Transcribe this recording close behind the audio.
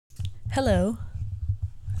Hello.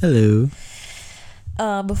 Hello.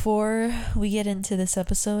 Before we get into this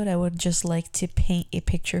episode, I would just like to paint a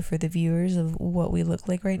picture for the viewers of what we look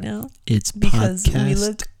like right now. It's because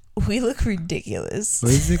podcast. we look ridiculous.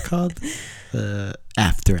 What is it called?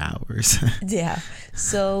 After hours. Yeah.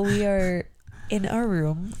 So we are in our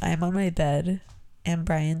room. I'm on my bed, and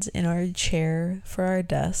Brian's in our chair for our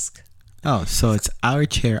desk. Oh, so it's our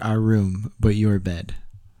chair, our room, but your bed.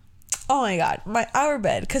 Oh my god, our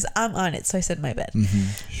bed, because I'm on it, so I said my bed.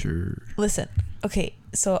 Mm-hmm. Sure. Listen, okay,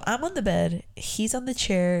 so I'm on the bed, he's on the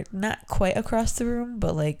chair, not quite across the room,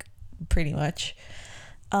 but like pretty much.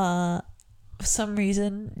 For some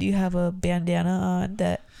reason, you have a bandana on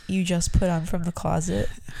that you just put on from the closet.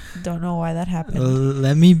 Don't know why that happened.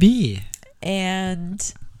 Let me be.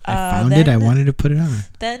 And I found it. I wanted to put it on.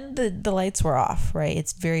 Then the lights were off, right?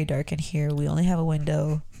 It's very dark in here. We only have a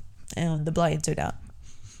window, and the blinds are down.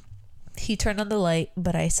 He turned on the light,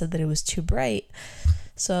 but I said that it was too bright.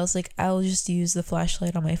 So I was like, I'll just use the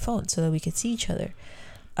flashlight on my phone so that we could see each other.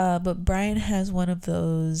 But Brian has one of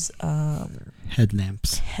those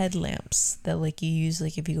Headlamps that like you use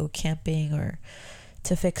like if you go camping or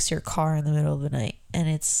to fix your car in the middle of the night, and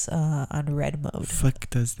it's on red mode. Who the fuck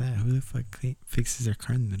does that? Who the fuck fixes their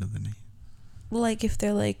car in the middle of the night? Like if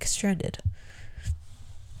they're like stranded.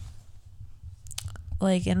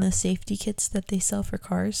 Like in the safety kits that they sell for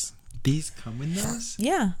cars. These come in those?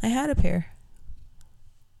 Yeah, I had a pair.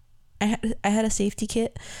 I had a safety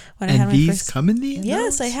kit when and I had my these first. Come in these?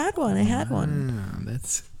 Yes, I had one.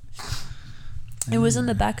 That's. It was in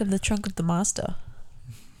the back of the trunk of the Mazda.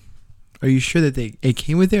 Are you sure that it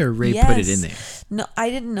came with it, or Ray put it in there? No, I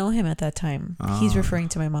didn't know him at that time. He's referring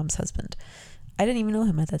to my mom's husband. I didn't even know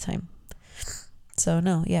him at that time. So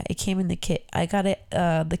no, yeah, it came in the kit. I got it.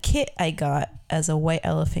 The kit I got as a white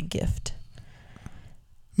elephant gift.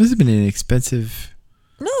 Must have been an expensive.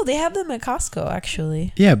 No, they have them at Costco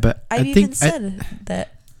actually. Yeah, but I even said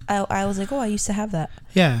that I was like, oh, I used to have that.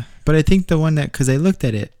 Yeah, but I think the one that, because I looked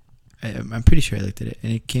at it, I'm pretty sure I looked at it,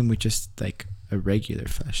 and it came with just like a regular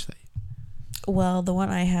flashlight. Well, the one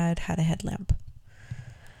I had a headlamp.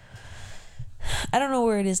 I don't know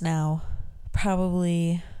where it is now.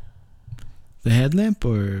 Probably. The headlamp,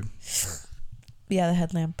 or? Yeah, the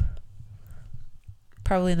headlamp.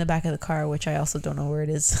 Probably in the back of the car, which I also don't know where it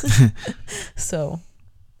is. So,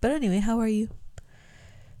 but anyway, how are you?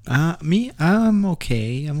 Me, I'm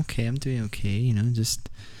okay. I'm doing okay. You know, just,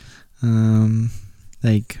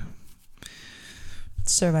 like.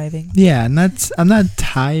 Surviving. Yeah, I'm not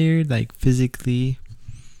tired, like physically.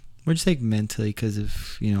 We're just like mentally, because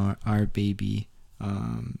of, you know, our baby,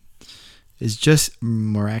 is just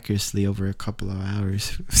miraculously over a couple of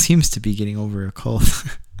hours. Seems to be getting over a cold.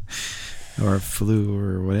 Or a flu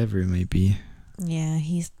or whatever it might be. Yeah,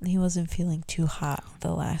 he wasn't feeling too hot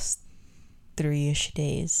the last 3-ish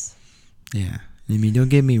days. Yeah. I mean, don't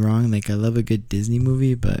get me wrong, like I love a good Disney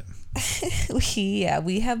movie, but we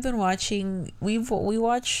have been watching we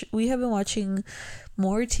have been watching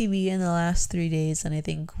more TV in the last 3 days than I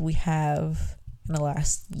think we have in the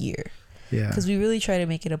last year. Yeah. Because we really try to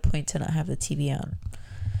make it a point to not have the TV on.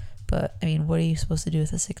 But, I mean, what are you supposed to do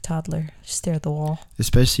with a sick toddler? Just stare at the wall.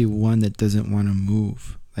 Especially one that doesn't want to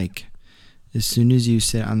move. Like, as soon as you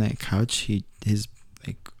sit on that couch, his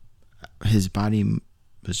body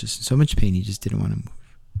was just in so much pain, he just didn't want to move.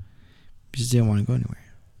 He just didn't want to go anywhere.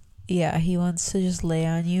 Yeah, he wants to just lay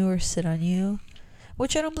on you or sit on you.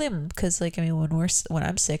 Which I don't blame him, because, like, I mean, when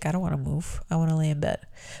I'm sick, I don't want to move. I want to lay in bed.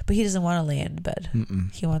 But he doesn't want to lay in bed.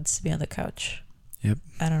 Mm-mm. He wants to be on the couch. Yep.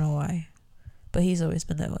 I don't know why. But he's always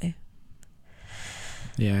been that way.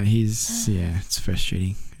 Yeah, it's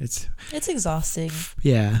frustrating. It's exhausting.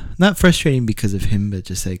 Yeah, not frustrating because of him, but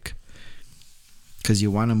just like because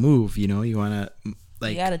you want to move, you know, you want to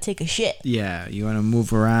like. You gotta take a shit. Yeah, you want to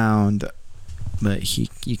move around, but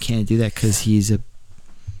you can't do that because he's a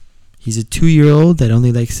 2-year-old that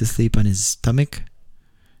only likes to sleep on his stomach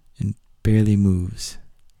and barely moves.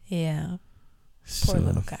 Yeah, poor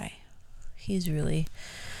little guy. He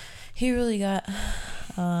really got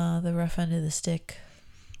the rough end of the stick.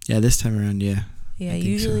 Yeah, this time around, yeah. Yeah,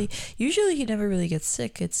 usually he never really gets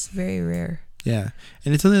sick. It's very rare. Yeah,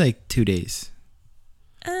 and it's only like 2 days.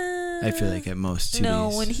 I feel like at most 2 days. No,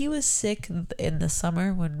 when he was sick in the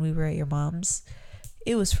summer when we were at your mom's,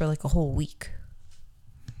 it was for like a whole week.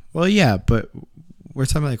 Well, yeah, but we're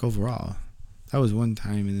talking like overall. That was one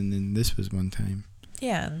time, and then this was one time.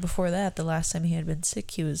 Yeah, and before that, the last time he had been sick,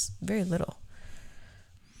 he was very little.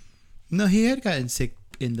 No, he had gotten sick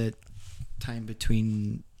in the time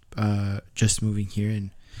between just moving here, and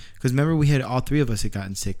because remember all 3 of us had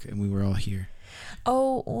gotten sick and we were all here.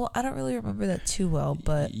 Oh, well, I don't really remember that too well,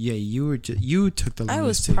 but yeah, you took the longest. I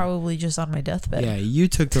was probably just on my deathbed. Yeah, you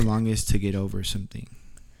took the longest to get over something.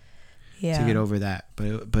 Yeah. To get over that,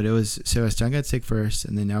 but it was Sebastian got sick first,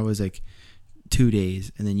 and then I was like 2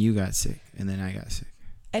 days, and then you got sick, and then I got sick.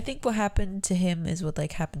 I think what happened to him is what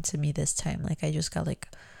like happened to me this time. Like I just got like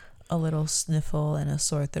a little sniffle and a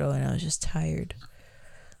sore throat, and I was just tired.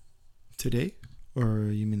 Today,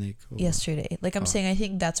 or you mean like yesterday? Like I'm saying, I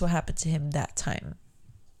think that's what happened to him that time.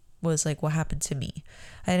 Was like what happened to me.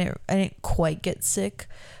 I didn't quite get sick.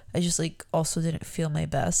 I just like also didn't feel my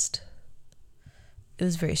best. It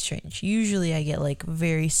was very strange. Usually I get like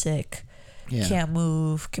very sick, can't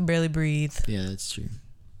move, can barely breathe. Yeah, that's true.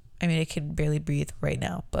 I mean, I can barely breathe right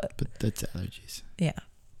now, but that's allergies. Yeah.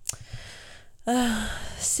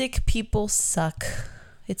 Sick people suck.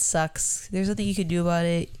 It sucks. There's nothing you can do about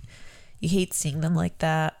it. You hate seeing them like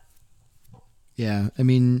that. Yeah, I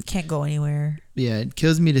mean, can't go anywhere. Yeah, it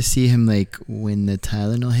kills me to see him like when the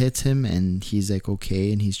Tylenol hits him and he's like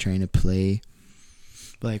okay and he's trying to play.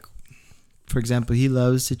 Like, for example, he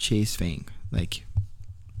loves to chase Fang. Like,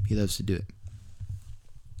 he loves to do it.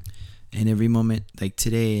 And every moment, like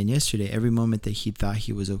today and yesterday, every moment that he thought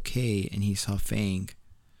he was okay and he saw Fang,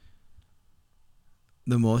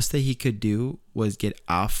 the most that he could do was get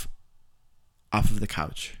off of the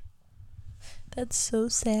couch. That's so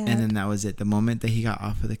sad. And then that was it. The moment that he got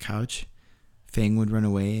off of the couch, Fang would run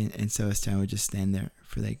away, and Sebastian would just stand there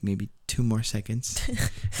for like maybe 2 more seconds,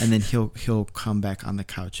 and then he'll come back on the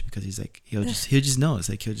couch because he's like he'll just know. It's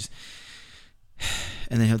like he'll just,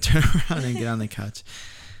 and then he'll turn around and get on the couch,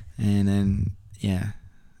 and then and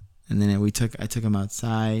then I took him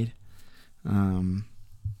outside,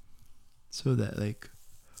 so that like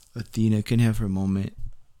Athena can have her moment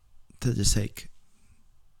to just like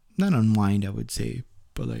not unwind, I would say,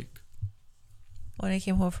 but like when I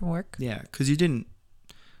came home from work. Yeah, because I feel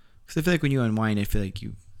like when you unwind, I feel like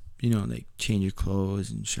you like change your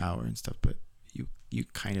clothes and shower and stuff, but you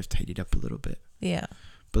kind of tidied up a little bit. Yeah.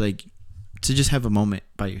 But like to just have a moment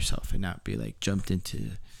by yourself and not be like jumped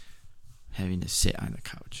into having to sit on the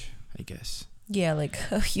couch, I guess. Yeah, like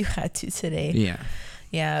you had to today. Yeah.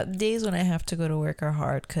 Yeah, days when I have to go to work are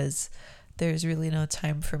hard because there's really no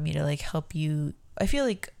time for me to like help you. I feel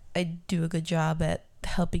like I do a good job at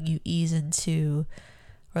helping you ease into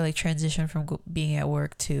or like transition from being at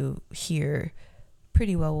work to here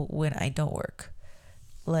pretty well when I don't work.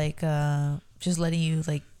 Like just letting you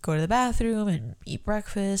like go to the bathroom and eat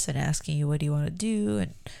breakfast and asking you what do you want to do,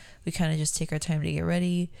 and we kind of just take our time to get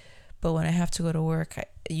ready. But when I have to go to work,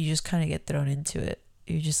 you just kind of get thrown into it.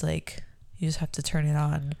 You just have to turn it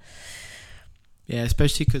on. Yeah,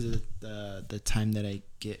 especially because of the time that I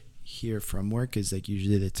get here from work is like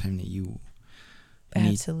usually the time that you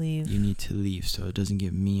need to leave, so it doesn't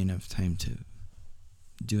give me enough time to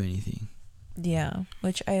do anything. Yeah,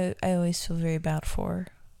 which I always feel very bad for,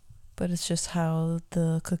 but it's just how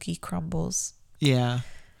the cookie crumbles. Yeah,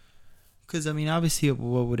 because I mean, obviously,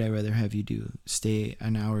 what would I rather have you do? Stay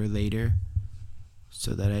an hour later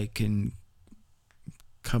so that I can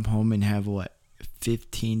come home and have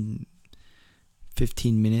 15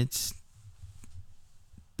 minutes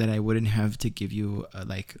that I wouldn't have to give you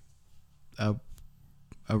a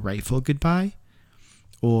rightful goodbye,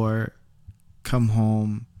 or come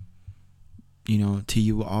home, to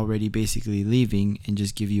you already basically leaving and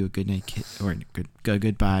just give you a good night kiss or a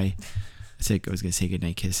goodbye. I was gonna say good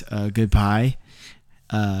night kiss, goodbye,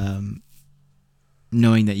 knowing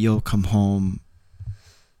that you'll come home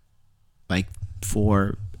like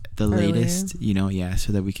for the earlier. Latest,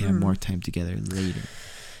 so that we can have more time together later.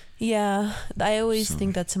 Yeah, I always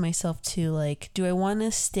think that to myself too. Like, do I want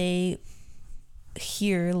to stay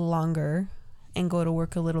here longer and go to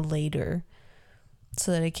work a little later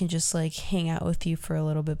so that I can just like hang out with you for a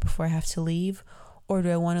little bit before I have to leave? Or do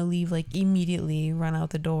I want to leave like immediately, run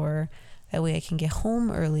out the door? That way I can get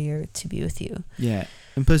home earlier to be with you. Yeah.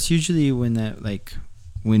 And plus usually when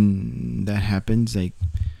that happens, like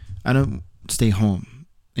I don't stay home.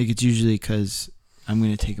 Like it's usually because I'm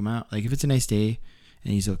going to take him out. Like if it's a nice day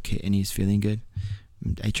and he's okay and he's feeling good,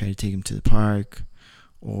 I try to take him to the park,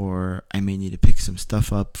 or I may need to pick some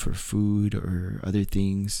stuff up for food or other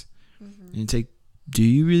things. Mm-hmm. And it's like, do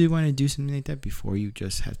you really want to do something like that before you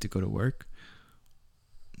just have to go to work?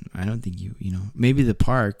 I don't think maybe the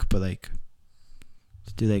park, but like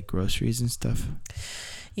to do like groceries and stuff.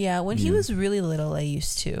 Yeah, when he was really little, I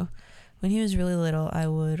used to. When he was really little, I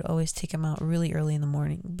would always take him out really early in the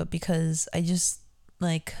morning. But because I just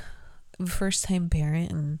like first time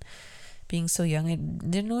parent and being so young, I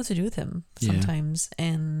didn't know what to do with him sometimes.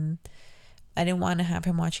 And I didn't want to have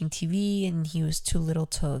him watching TV, and he was too little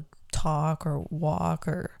to talk or walk,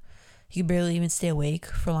 or he could barely even stay awake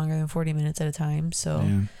for longer than 40 minutes at a time. So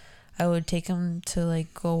Yeah. I would take him to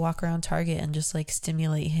like go walk around Target and just like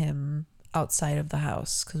stimulate him outside of the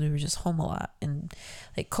house, because we were just home a lot, and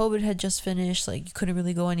like COVID had just finished. Like you couldn't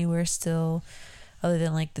really go anywhere still other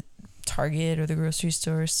than like the Target or the grocery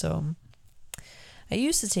store. So I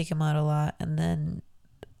used to take him out a lot and then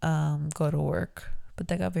go to work, but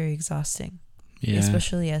that got very exhausting. Yeah.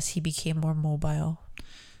 Especially as he became more mobile.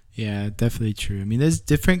 Yeah, definitely true. I mean, there's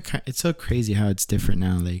different. It's so crazy how it's different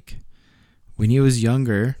now. Like when he was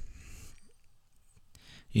younger,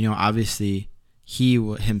 you know, obviously he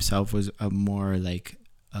himself was a more like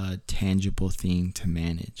a tangible thing to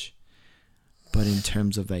manage. But in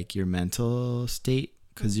terms of like your mental state,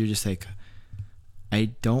 because you're just like,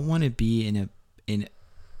 I don't want to be in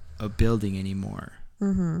a building anymore,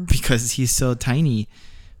 because he's so tiny.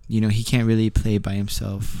 You know, he can't really play by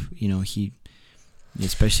himself. You know,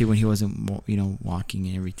 especially when he wasn't, you know, walking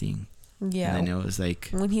and everything. Yeah. And then it was like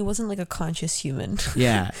when he wasn't like a conscious human.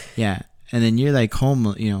 yeah. And then you're like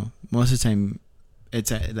home, you know, most of the time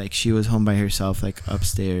it's like she was home by herself, like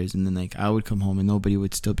upstairs, and then like I would come home and nobody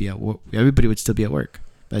would still be at work. Everybody would still be at work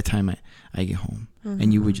by the time I get home,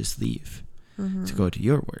 and you would just leave to go to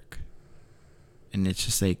your work. And it's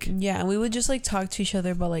just like, yeah, and we would just like talk to each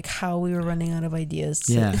other about like how we were running out of ideas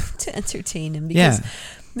to entertain him, because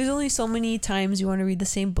there's only so many times you want to read the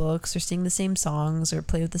same books or sing the same songs or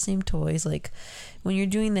play with the same toys. Like when you're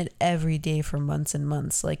doing that every day for months and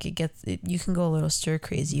months, like you can go a little stir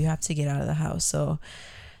crazy. You have to get out of the house. So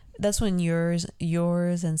that's when yours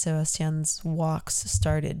and Sebastian's walks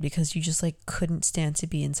started, because you just like couldn't stand to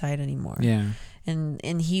be inside anymore. Yeah.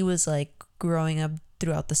 And he was like growing up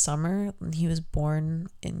throughout the summer. He was born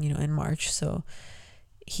in March, so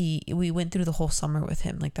we went through the whole summer with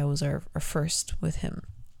him. Like that was our first with him.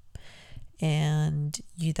 And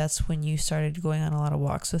that's when you started going on a lot of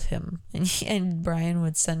walks with him, and Brian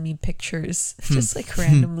would send me pictures just like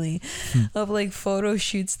randomly of like photo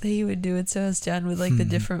shoots that he would do at Sebastian with like the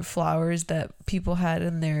different flowers that people had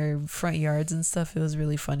in their front yards and stuff. It was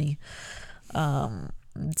really funny.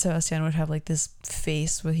 Sebastian would have like this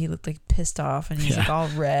face where he looked like pissed off, and he's like all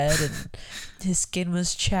red, and his skin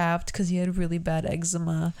was chapped because he had really bad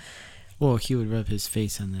eczema. Well, he would rub his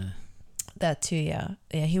face on that too. Yeah,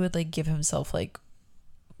 he would like give himself like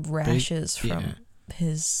rashes from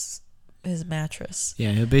his mattress.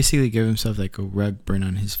 Yeah, he'll basically give himself like a rug burn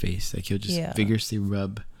on his face. Like he'll just vigorously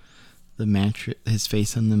rub his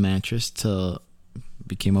face on the mattress till it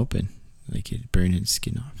became open, like it burned his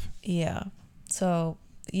skin off. Yeah. So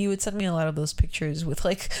you would send me a lot of those pictures with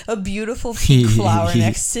like a beautiful pink flower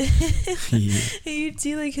next to him. And you'd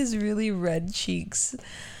see like his really red cheeks.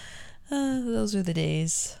 Those were the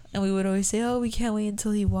days. And we would always say, oh, we can't wait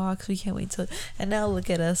until he walks. We can't wait until... And now look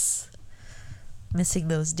at us missing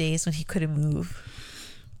those days when he couldn't move.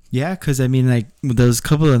 Yeah, because I mean, like those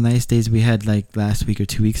couple of nice days we had like last week or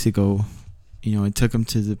 2 weeks ago, you know, I took him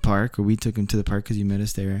to the park, or we took him to the park because you met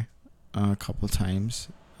us there a couple times.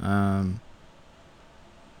 And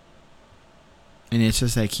it's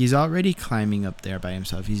just like he's already climbing up there by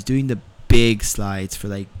himself. He's doing the big slides for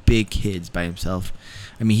like big kids by himself.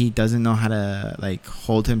 I mean, he doesn't know how to like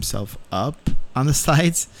hold himself up on the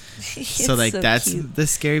slides. So like that's cute. The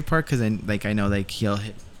scary part, because I know like he'll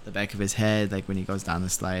hit the back of his head like when he goes down the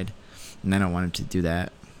slide, and I don't want him to do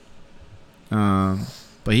that.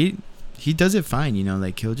 But he does it fine, you know,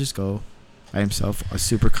 like he'll just go by himself,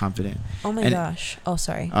 super confident. Oh my gosh. Oh,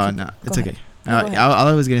 sorry. Oh no, it's okay. All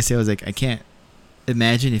I was gonna say was like, I can't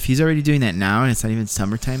imagine if he's already doing that now and it's not even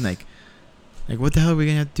summertime. Like what the hell are we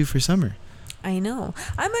gonna have to do for summer? I know.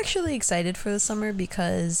 I'm actually excited for the summer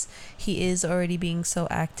because he is already being so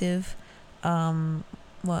active.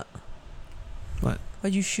 What?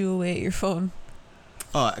 Why'd you shoo away at your phone?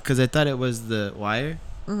 Oh, because I thought it was the Wire,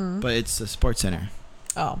 but it's the Sports Center.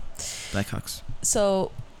 Oh. Blackhawks.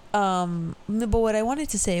 So, but what I wanted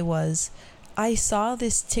to say was, I saw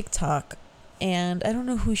this TikTok, and I don't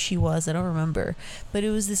know who she was, I don't remember, but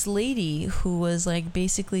it was this lady who was like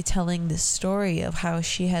basically telling this story of how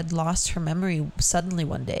she had lost her memory suddenly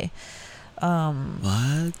one day.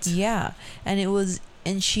 What? Yeah,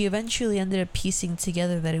 and she eventually ended up piecing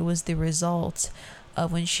together that it was the result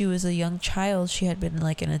of when she was a young child, she had been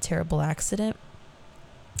like in a terrible accident,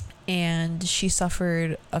 and she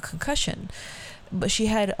suffered a concussion, but she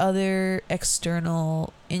had other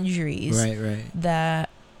external injuries that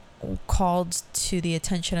called to the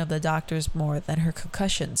attention of the doctors more than her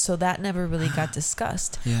concussion. So that never really got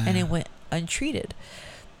discussed, and it went untreated.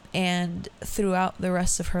 And throughout the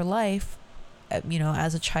rest of her life, you know,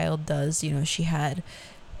 as a child does, you know, she had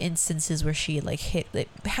instances where she like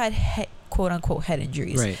had quote unquote head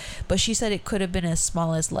injuries. Right. But she said it could have been as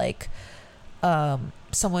small as like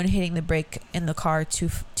someone hitting the brake in the car too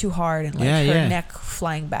hard and like her neck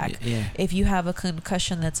flying back. If you have a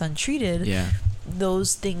concussion that's untreated,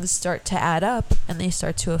 those things start to add up and they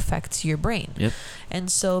start to affect your brain.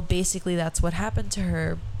 And so basically that's what happened to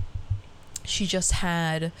her. She just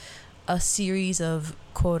had a series of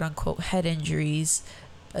quote unquote head injuries.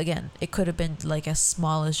 Again, it could have been like as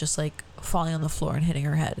small as just like falling on the floor and hitting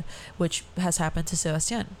her head, which has happened to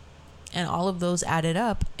Sebastian. And all of those added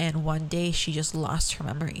up, and one day she just lost her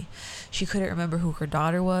memory. She couldn't remember who her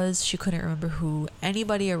daughter was. She couldn't remember who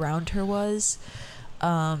anybody around her was.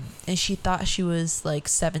 And she thought she was like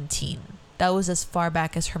 17. That was as far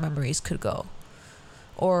back as her memories could go.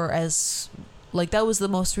 Or as, like, that was the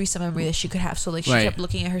most recent memory that she could have. So, like, she kept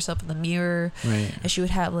looking at herself in the mirror. And she would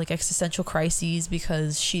have, like, existential crises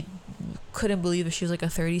because she couldn't believe that she was, like, a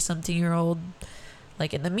 30-something-year-old,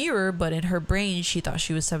 like, in the mirror, but in her brain she thought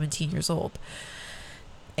she was 17 years old.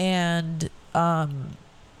 And I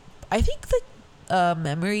think the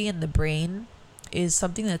memory in the brain is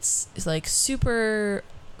something that's like super,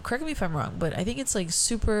 correct me if I'm wrong, but I think it's like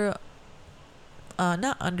super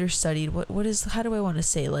not understudied. What is, how do I want to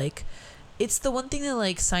say, like, it's the one thing that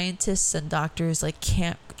like scientists and doctors like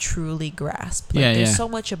can't truly grasp. Like, there's so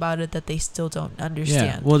much about it that they still don't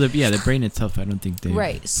understand. Well, the brain itself, I don't think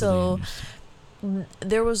they so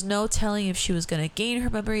there was no telling if she was going to gain her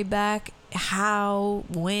memory back, how,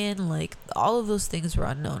 when, like, all of those things were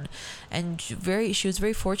unknown. And she was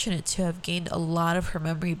very fortunate to have gained a lot of her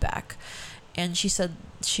memory back. And she said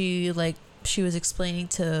she was explaining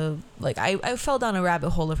to, like, I fell down a rabbit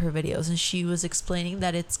hole of her videos, and she was explaining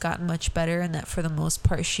that it's gotten much better and that for the most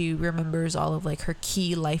part she remembers all of like her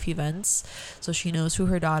key life events. So she knows who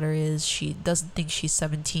her daughter is. She doesn't think she's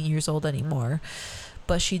 17 years old anymore,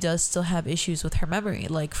 but she does still have issues with her memory.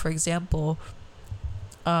 Like, for example,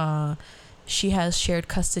 she has shared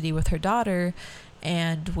custody with her daughter,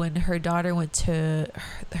 and when her daughter went to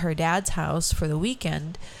her dad's house for the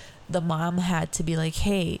weekend, the mom had to be like,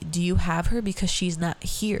 hey, do you have her, because she's not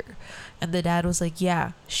here? And the dad was like,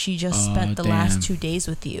 yeah, she just spent the last 2 days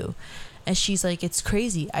with you. And she's like, it's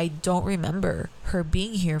crazy, I don't remember her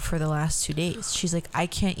being here for the last 2 days. She's like, I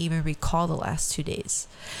can't even recall the last 2 days.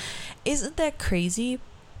 Isn't that crazy?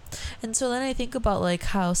 And so then I think about like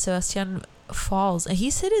how Sebastian falls, and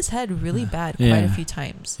he's hit his head really bad quite a few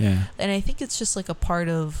times. And I think it's just like a part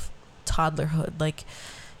of toddlerhood. Like,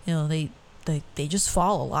 you know, they just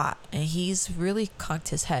fall a lot, and he's really conked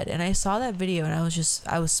his head. And I saw that video and I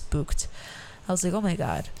was spooked. I was like, oh my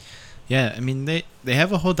god. I mean, they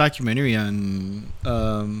have a whole documentary on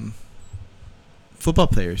football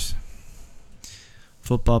players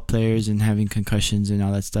and having concussions and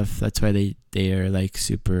all that stuff. That's why they are like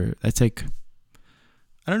super, that's like,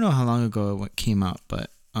 I don't know how long ago it came out,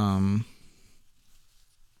 but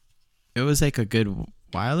it was like a good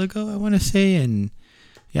while ago, I want to say. And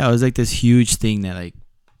it was like this huge thing that, like,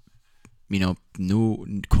 you know,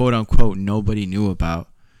 knew, quote unquote, nobody knew about.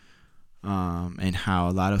 And how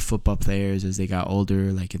a lot of football players, as they got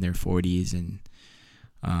older, like in their 40s, and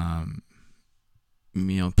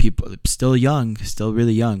you know, people still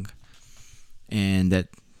really young, and that,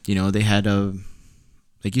 you know, they had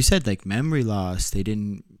like you said, like memory loss.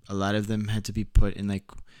 A lot of them had to be put in like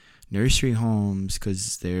nursery homes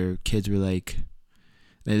because their kids were like,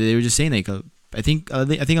 they were just saying like, I think a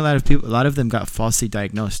lot of them got falsely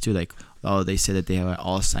diagnosed too. Like, they said that they have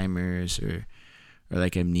Alzheimer's or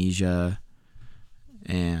like amnesia.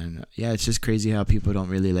 And it's just crazy how people don't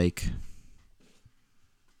really like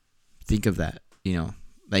think of that, you know,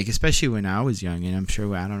 like, especially when I was young. And I'm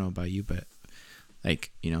sure, I don't know about you, but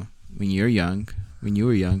like, you know, when you were young,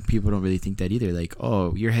 people don't really think that either. Like,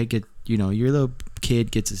 oh, your little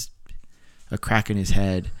kid gets a crack in his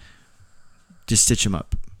head, just stitch him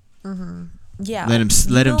up. Yeah. Let him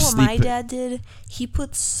sleep. What my dad did? He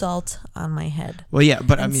put salt on my head. Well, yeah,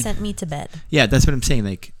 but and sent me to bed. Yeah, that's what I'm saying.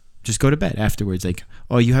 Like, just go to bed afterwards. Like,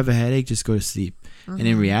 oh, you have a headache? Just go to sleep. And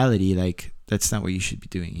in reality, like, that's not what you should be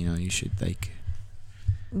doing. You know, you should like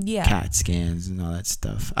CAT scans and all that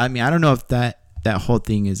stuff. I mean, I don't know if that whole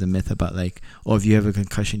thing is a myth about like, oh, if you have a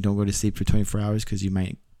concussion, don't go to sleep for 24 hours because you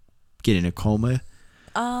might get in a coma.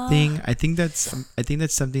 Thing. I think that's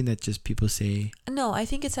something that just people say. No, I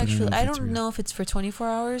think it's actually, I don't know if it's for 24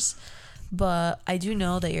 hours, but I do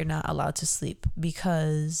know that you're not allowed to sleep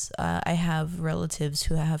because I have relatives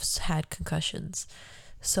who have had concussions.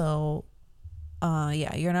 So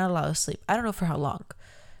you're not allowed to sleep. I don't know for how long,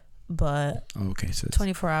 but so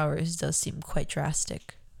 24 hours does seem quite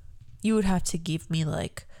drastic. You would have to give me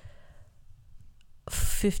like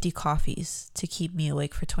 50 coffees to keep me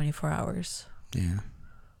awake for 24 hours. Yeah.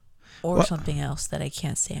 Or something else that I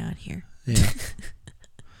can't say on here. Yeah.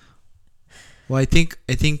 Well, I think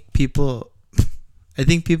people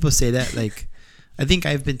say that, like, I think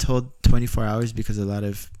I've been told 24 hours because a lot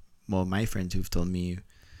of, well, my friends who've told me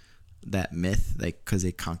that myth, like, because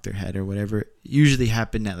they conked their head or whatever, usually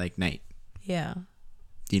happen at like night. Yeah.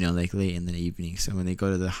 You know, like late in the evening. So when they go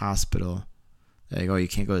to the hospital, they're like, oh, you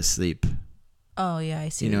can't go to sleep. Oh, yeah, I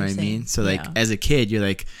see. You know what I mean? So, like, yeah. as a kid, you're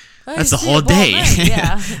like, that's the whole day.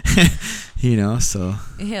 Yeah. You know, so.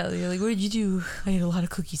 Yeah, you're like, what did you do? I ate a lot of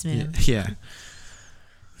cookies, man. Yeah.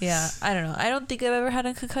 Yeah, I don't know. I don't think I've ever had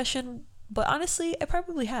a concussion, but honestly, I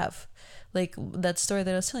probably have. Like that story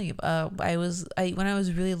that I was telling you. When I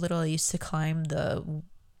was really little, I used to climb the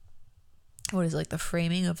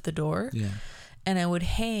framing of the door. Yeah. And I would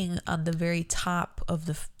hang on the very top of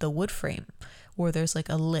the wood frame, where there's like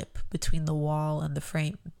a lip between the wall and the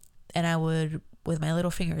frame, and I would, with my little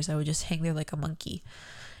fingers, I would just hang there like a monkey.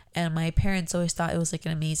 And my parents always thought it was like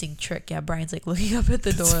an amazing trick. Yeah, Brian's like looking up at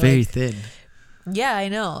the door. It's very like, thin. Yeah, I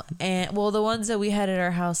know. And well, the ones that we had at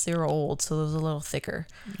our house, they were old, so it was a little thicker.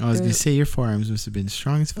 I was gonna say your forearms must have been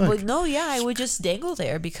strong as fuck. But no, yeah, I would just dangle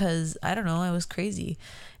there because I don't know, I was crazy,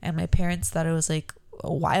 and my parents thought it was like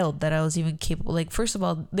wild that I was even capable. Like, first of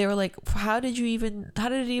all, they were like, how did it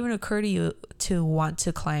even occur to you to want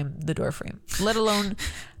to climb the door frame, let alone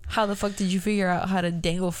how the fuck did you figure out how to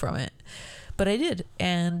dangle from it? But I did,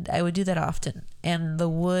 and I would do that often. And the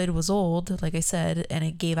wood was old, like I said, and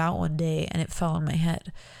it gave out one day and it fell on my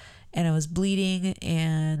head, and I was bleeding,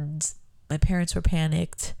 and my parents were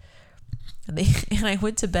panicked, and I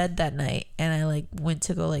went to bed that night, and I like went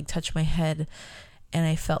to go like touch my head, and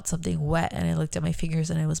I felt something wet, and I looked at my fingers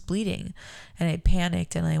and I was bleeding, and I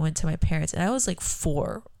panicked, and I went to my parents, and I was like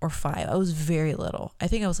 4 or 5. I was very little. I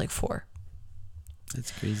think I was like 4.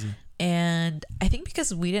 That's crazy. And I think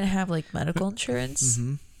because we didn't have like medical insurance,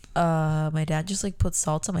 my dad just like put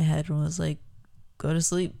salt on my head and was like, go to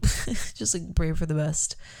sleep. Just like pray for the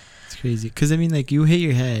best. It's crazy. Because I mean, like, you hit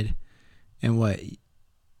your head and what?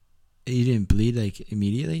 You didn't bleed like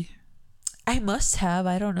immediately? I must have.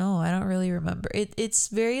 I don't know. I don't really remember. It's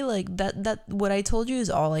very like that what I told you is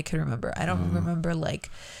all I can remember. I don't remember like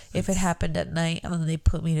if it happened at night and then they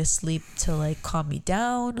put me to sleep to like calm me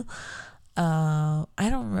down. I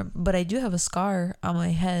don't remember, but I do have a scar on my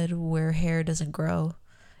head where hair doesn't grow.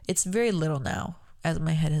 It's very little now as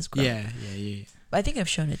my head has grown. Yeah. I think I've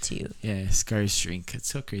shown it to you. Yeah, scars shrink. It's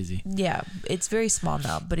so crazy. Yeah, it's very small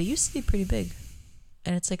now, but it used to be pretty big.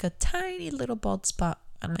 And it's like a tiny little bald spot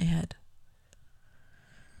on my head.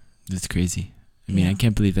 That's crazy. I mean, I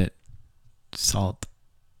can't believe that salt.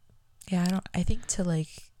 Yeah, I think to like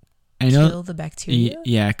kill the bacteria.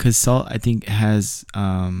 Yeah, because salt, I think, has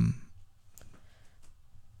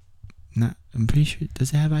I'm pretty sure,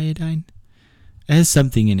 does it have iodine? It has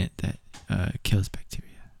something in it that kills bacteria.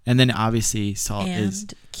 And then obviously salt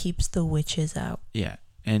keeps the witches out. Yeah,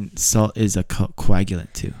 and salt is a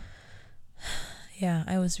coagulant too. Yeah,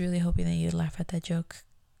 I was really hoping that you'd laugh at that joke.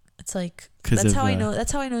 It's like that's how I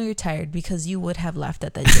know you're tired, because you would have laughed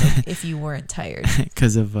at that joke if you weren't tired.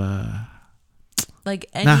 Because of like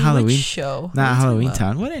any not Halloween witch show. Not Halloween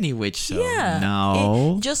Town. What, any witch show? Yeah.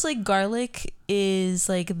 No. Just like garlic is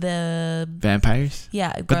like the vampires?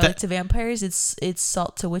 Yeah, garlic to vampires, it's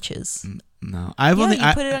salt to witches. No. You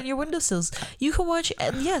put it on your windowsills. You can watch,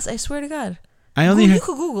 yes, I swear to God. You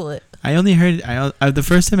could Google it. I only heard the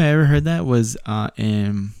first time I ever heard that was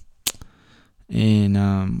in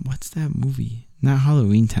what's that movie? Not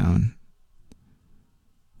Halloween Town.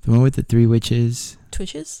 The one with the 3 witches.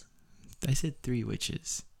 Twitches? I said 3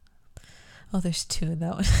 witches. Oh, there's 2 in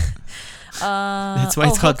that one. That's why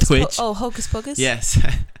it's called Twitch. Hocus Pocus? Yes.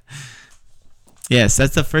 Yes,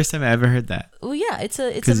 that's the first time I ever heard that. Well, yeah, it's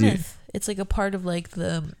a myth. It's like a part of like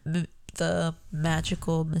the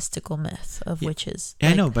magical, mystical myth of witches. Yeah,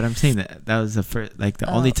 I know, but I'm saying that was the first, like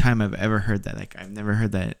the only time I've ever heard that. Like, I've never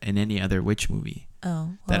heard that in any other witch movie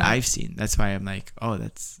that I've seen. That's why I'm like,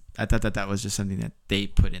 I thought that was just something that they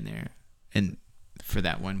put in there and for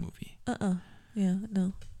that one movie. Yeah,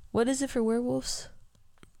 no. What is it for werewolves?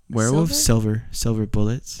 Werewolves? Silver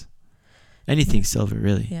bullets. Anything silver,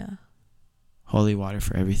 really. Yeah. Holy water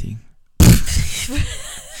for everything.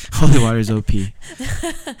 Holy water is OP.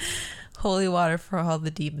 Holy water for all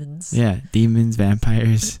the demons. Yeah, demons,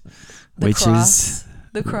 vampires, witches.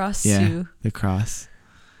 The cross yeah, too. The cross.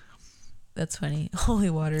 That's funny. Holy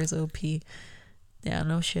water is OP. Yeah,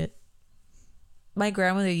 no shit. My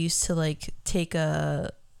grandmother used to like take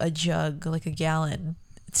a jug, like a gallon,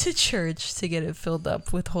 to church to get it filled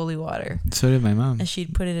up with holy water. So did my mom. And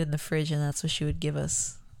she'd put it in the fridge, and that's what she would give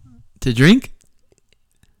us. To drink?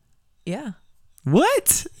 Yeah.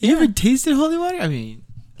 What? You Yeah. ever tasted holy water? I mean,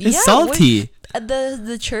 it's Yeah, salty.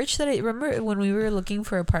 The church that I remember when we were looking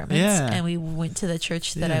for apartments, and we went to the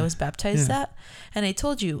church that I was baptized at, and I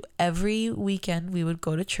told you every weekend we would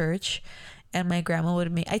go to church, and my grandma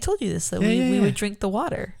would make. I told you this that we would drink the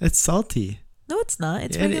water. It's salty. No, it's not.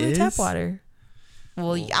 It's Yeah, regular it tap is. water.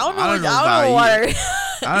 Well, I don't know about water.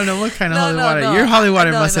 I don't know what kind of holy No, water. no. Your holy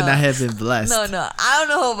water No, must no. not have been blessed. No, I don't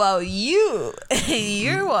know about you.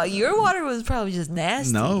 Your water was probably just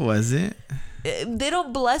nasty. No, it wasn't. They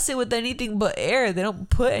don't bless it with anything but air. They don't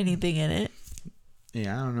put anything in it.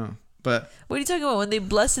 Yeah, I don't know. But What are you talking about? When they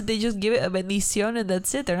bless it, they just give it a bendición and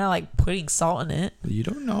that's it. They're not like putting salt in it. you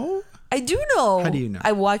don't know? I do know. How do you know?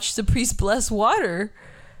 I watched the priest bless water.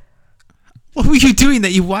 What were you doing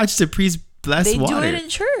that you watched the priest bless They water? do it in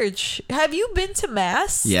church. Have you been to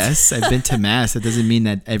mass? Yes, I've been to mass. That doesn't mean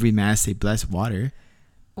that every mass they bless water.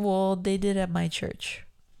 Well, they did at my church.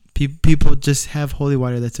 People just have holy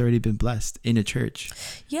water that's already been blessed in a church.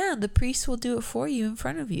 Yeah, the priest will do it for you in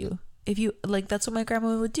front of you. If you like, that's what my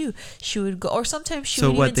grandma would do. She would go, or sometimes she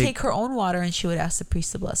would even take her own water and she would ask the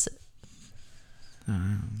priest to bless it.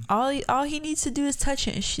 All he needs to do is touch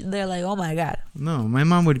it. And they're like, oh my God. No, my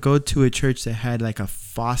mom would go to a church that had like a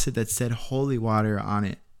faucet that said holy water on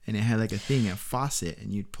it. And it had like a faucet,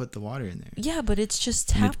 and you'd put the water in there. Yeah, but it's just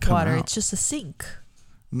tap water. It's just a sink.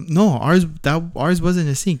 No, ours wasn't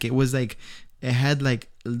a sink. It was like, it had like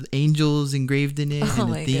angels engraved in it. Oh and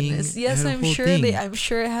my a thing. goodness. Yes, I'm sure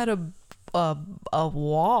it had a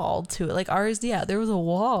wall to it. Like ours, yeah, there was a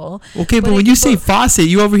wall. Okay, but when you say faucet,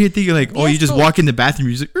 you over here thinking like, oh, Yes, you just walk in the bathroom,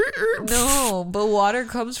 you're just like, no, but water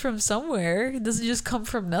comes from somewhere. It doesn't just come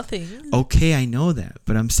from nothing. Okay, I know that,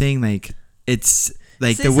 but I'm saying like it's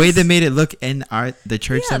like the way they made it look in the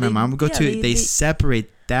church that my mom would go to. They separate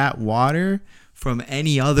that water from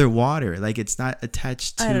any other water. Like it's not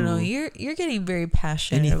attached to. I don't know. You're getting very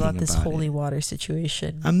passionate about this holy water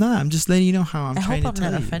situation. I'm not. I'm just letting you know how I'm trying to tell you. I hope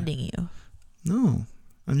I'm not offending you. No,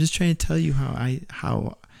 I'm just trying to tell you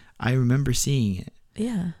how I remember seeing it.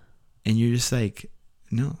 Yeah. And you're just like,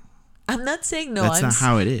 no. I'm not saying no. That's not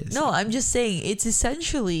how it is. No, I'm just saying it's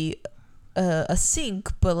essentially a sink,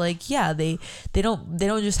 but like they don't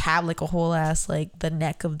just have like a whole ass like the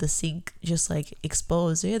neck of the sink just like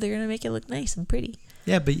exposed. Yeah, they're gonna make it look nice and pretty.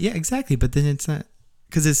 Yeah, but yeah, exactly. But then it's not,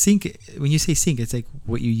 because a sink. When you say sink, it's like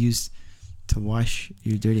what you use to wash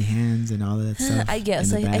your dirty hands and all of that stuff. I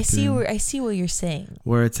guess I see what you're saying.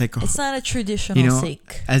 Where it's like it's not a traditional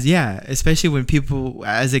sink. Especially when people,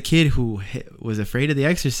 as a kid who was afraid of The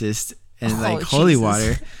Exorcist and like holy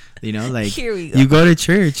water, like Here we go. You go to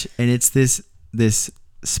church and it's this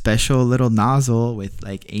special little nozzle with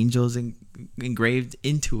like angels engraved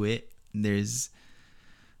into it. And there's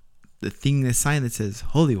the sign that says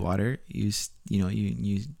holy water.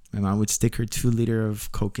 My mom would stick her 2 liter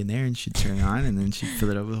of Coke in there and she'd turn it on and then she'd fill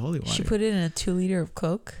it up with holy water. She put it in a 2 liter of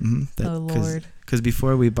Coke? Mm-hmm. Oh, Lord. Because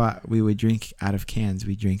before we would drink out of cans.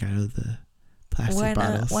 We drink out of the plastic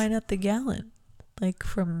bottles. Why not the gallon? Like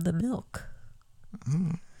from the milk?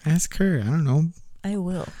 Ask her. I don't know. I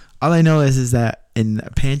will. All I know is that in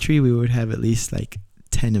the pantry we would have at least like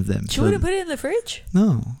 10 of them. She wouldn't put it in the fridge?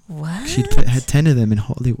 No. What? Had 10 of them with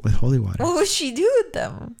holy water. What would she do with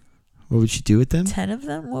them? What would she do with them? 10 of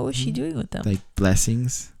them? What was she doing with them? Like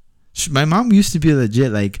blessings. My mom used to be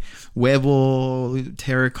legit like Huevo,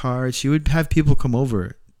 tarot cards. She would have people come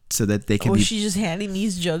over so that they can Was she just handing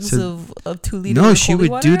these jugs of 2 liters No, of she holy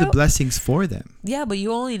would water do the out? blessings for them. Yeah, but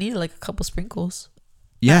you only needed like a couple sprinkles.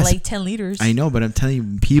 Yes. Not like 10 liters. I know, but I'm telling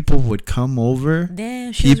you, people would come over.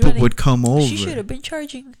 Damn, people would come over. She should have been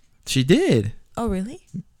charging. She did. Oh, really?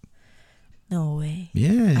 No way.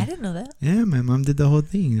 Yeah. I didn't know that. Yeah, my mom did the whole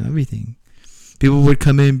thing, everything. People would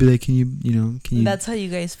come in and be like, can you? That's how you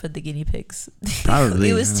guys fed the guinea pigs. Probably.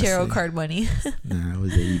 It was tarot card money. Nah, it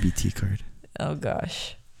was the EBT card. Oh,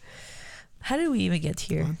 gosh. How did we even get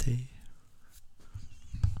here?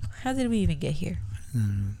 How did we even get here? I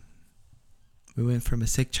don't know. We went from a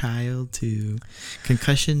sick child to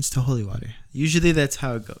concussions to holy water. Usually that's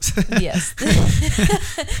how it goes. Yes.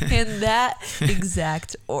 In that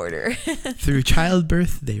exact order. Through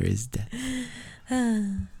childbirth, there is death.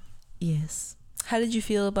 Yes. How did you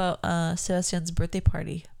feel about Sebastian's birthday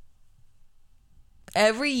party?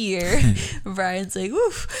 Every year, Brian's like,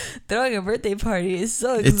 "Oof, throwing a birthday party is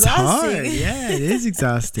so exhausting." It's hard. Yeah, it is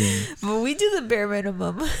exhausting. But we do the bare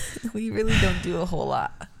minimum. We really don't do a whole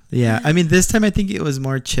lot. Yeah, I mean, this time I think it was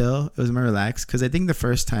more chill. It was more relaxed because I think the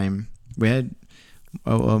first time we had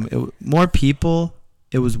more people,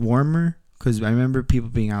 it was warmer because I remember people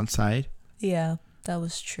being outside. Yeah, that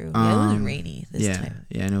was true. Yeah, it was rainy this time.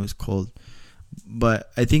 Yeah, and it was cold.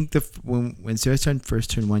 But I think when Sarah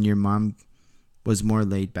first turned 1 year, Mom was more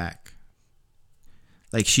laid back.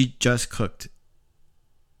 Like, she just cooked,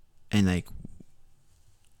 and like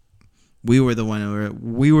you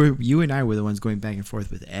and I were the ones going back and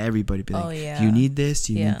forth with everybody. Be like, oh yeah, do you need this?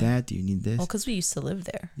 Do you need that? Do you need this? Well, because we used to live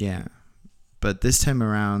there. Yeah, but this time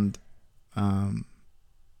around,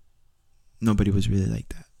 nobody was really like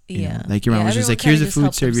that. You know? Like your mom was just like, here's the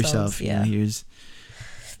food, serve yourself. Yeah. You know, here's.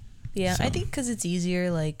 Yeah, So. I think because it's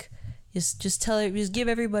easier. Like, just give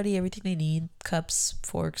everybody everything they need: cups,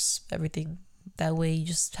 forks, everything. That way, you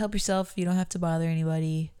just help yourself. You don't have to bother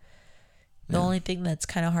anybody. The only thing that's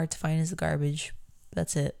kind of hard to find is the garbage.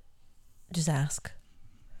 That's it. Just ask.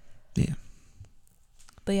 Yeah.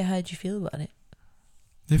 But yeah, how did you feel about it?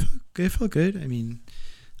 It felt good. I mean,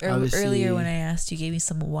 earlier when I asked, you gave me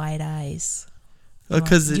some wide eyes. Do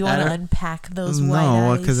you want to unpack those wide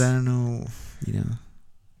eyes? No, because I don't know. You know,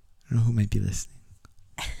 I don't know who might be listening.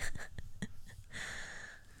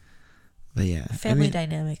 But yeah, family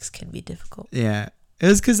dynamics can be difficult. Yeah, it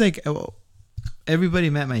was because like everybody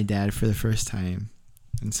met my dad for the first time,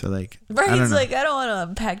 and so like Brian's like, I don't want to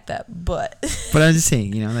unpack that, but I'm just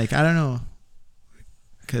saying, you know, like I don't know,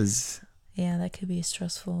 because yeah, that could be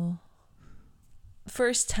stressful.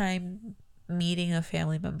 First time meeting a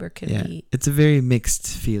family member could be. It's a very mixed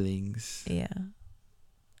feelings. Yeah.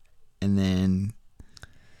 And then,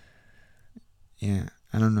 yeah,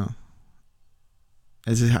 I don't know.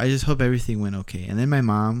 I just hope everything went okay. And then my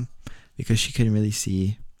mom, because she couldn't really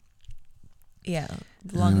see. Yeah.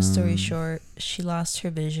 Long story short, she lost her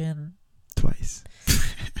vision. Twice.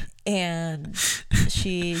 And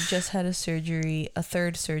she just had a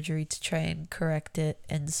third surgery to try and correct it.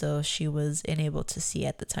 And so she was unable to see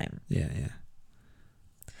at the time. Yeah.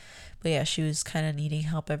 But yeah, she was kind of needing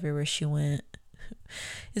help everywhere she went.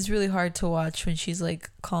 It's really hard to watch when she's like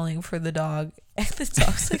calling for the dog and the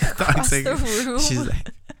dog's like across the room. She's like,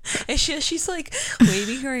 and she's like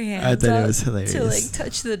waving her hands. I thought it was hilarious to like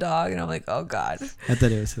touch the dog, and I'm like, oh god. I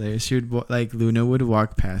thought it was hilarious. She would like Luna would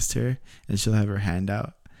walk past her and she'll have her hand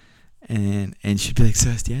out, and she'd be like,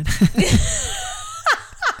 Sebastian.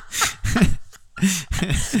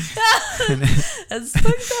 That's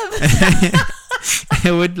fucked up.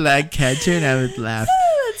 I would like catch her and I would laugh.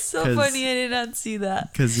 That's so funny. I did not see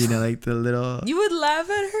that. Because you know, like the little. You would laugh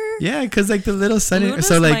at her. Yeah, because like the little son. Luna's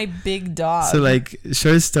so like my big dog. So like a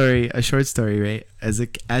short story, right? As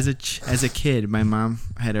a kid, my mom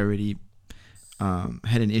had already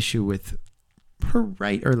had an issue with her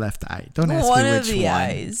right or left eye. Don't ask me which one.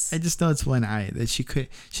 Eyes. I just know it's one eye that she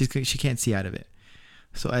can't see out of it.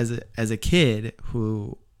 So as a kid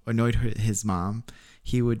who annoyed his mom,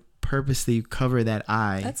 he would purposely cover that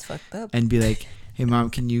eye. That's fucked up. And be like, "Hey mom,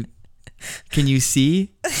 can you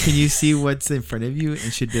see? Can you see what's in front of you?"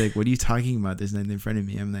 And she'd be like, "What are you talking about? There's nothing in front of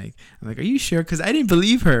me." I'm like, "Are you sure?" Because I didn't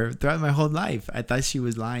believe her throughout my whole life. I thought she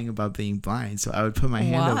was lying about being blind. So I would put my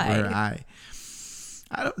hand over her eye.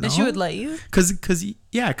 I don't know. And she would let you?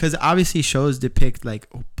 Because obviously shows depict like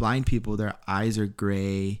blind people, their eyes are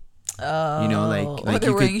gray. Oh, you know, like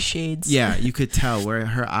they're wearing shades. Yeah, you could tell where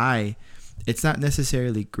her eye, it's not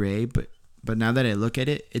necessarily gray, but now that I look at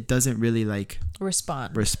it, it doesn't really like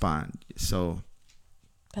respond. So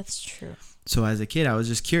that's true. So as a kid, I was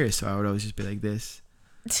just curious, so I would always just be like this,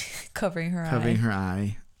 covering her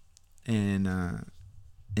eye, and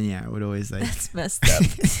yeah, I would always like. That's messed up.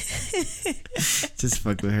 Just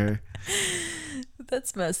fuck with her.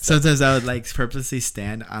 That's messed up. Sometimes I would like purposely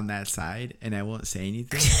stand on that side and I won't say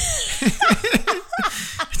anything.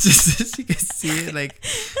 Just so she could see it, like,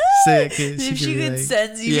 so if she could like,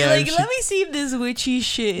 sense you, yeah, like, let me see if this witchy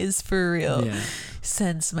shit is for real. Yeah.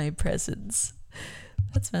 Sense my presence.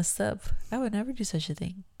 That's messed up. I would never do such a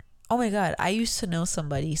thing. Oh my god, I used to know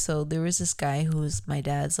somebody. So there was this guy who was my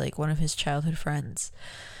dad's, like, one of his childhood friends,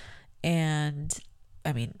 and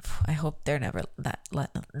I mean, I hope they're never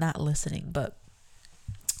not listening, but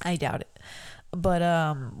I doubt it. But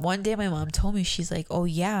one day my mom told me, she's like, oh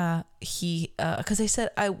yeah, he because I said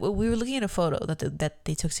we were looking at a photo that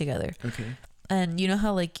they took together. Okay. And you know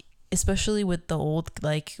how, like, especially with the old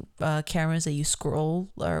like cameras that you scroll,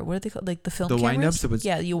 or what are they called, like the film cameras? Wind ups.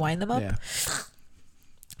 Yeah, you wind them up.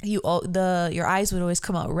 Yeah. Your eyes would always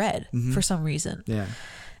come out red for some reason. Yeah.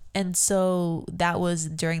 And so that was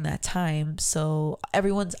during that time. So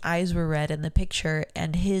everyone's eyes were red in the picture,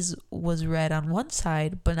 and his was red on one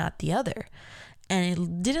side, but not the other. And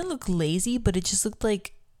it didn't look lazy, but it just looked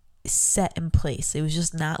like set in place. It was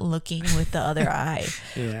just not looking with the other eye.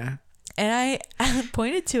 Yeah. And I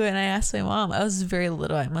pointed to it and I asked my mom. I was very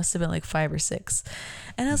little. I must have been like 5 or 6.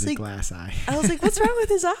 And I was like, glass eye. I was like, what's wrong with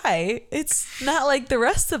his eye? It's not like the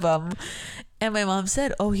rest of them. And my mom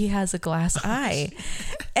said, oh, he has a glass eye.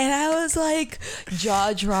 And I was like,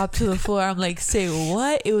 jaw dropped to the floor. I'm like, say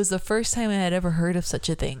what? It was the first time I had ever heard of such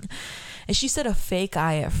a thing. And she said a fake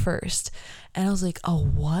eye at first. And I was like, oh,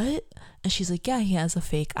 what? And she's like, yeah, he has a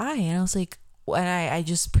fake eye. And I was like, and I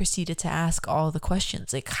just proceeded to ask all the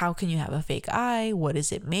questions. Like, how can you have a fake eye? What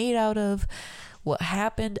is it made out of? What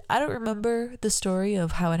happened? I don't remember the story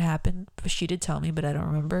of how it happened. But she did tell me, but I don't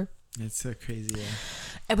remember. It's so crazy,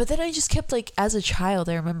 yeah. But then I just kept, like, as a child,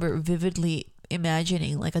 I remember vividly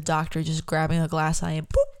imagining, like, a doctor just grabbing a glass eye and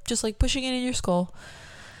boop, just, like, pushing it in your skull.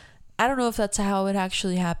 I don't know if that's how it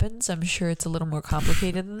actually happens. I'm sure it's a little more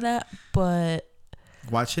complicated than that, but...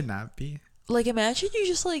 Watch it not be. Like, imagine you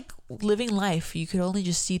just, like, living life. You could only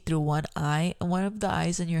just see through one eye, and one of the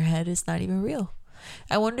eyes in your head is not even real.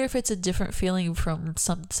 I wonder if it's a different feeling from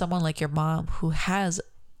someone like your mom who has...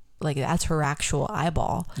 Like, that's her actual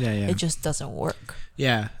eyeball. Yeah. It just doesn't work.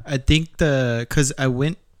 Yeah. I think because I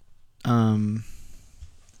went, when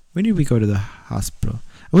did we go to the hospital?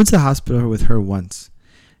 I went to the hospital with her once.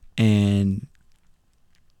 And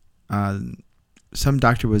some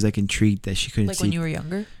doctor was, like, intrigued that she couldn't see. Like, when you were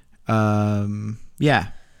younger? Yeah.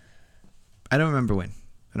 I don't remember when.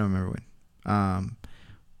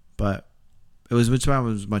 But it was when I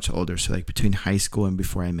was much older. So, like, between high school and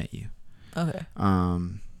before I met you. Okay.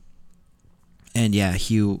 And yeah, I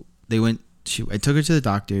took her to the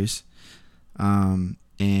doctors, and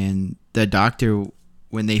the doctor,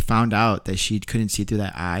 when they found out that she couldn't see through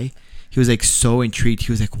that eye, he was, like, so intrigued.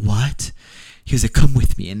 He was like, what? He was like, come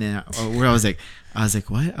with me. And then I was like,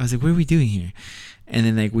 what? I was like, what are we doing here? And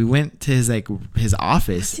then, like, we went to his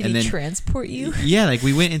office. Did and he then transport you? Yeah, like,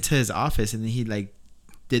 we went into his office, and then he, like,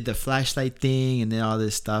 did the flashlight thing and then all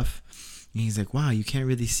this stuff. And he's like, wow, you can't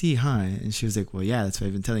really see, huh? And she was like, well, yeah, that's what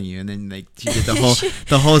I've been telling you. And then, like, she did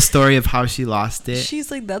the whole story of how she lost it. She's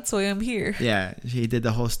like, that's why I'm here. Yeah, she did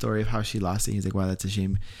the whole story of how she lost it. He's like, wow, that's a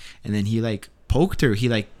shame. And then he, like, poked her. He,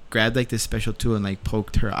 like, grabbed, like, this special tool and, like,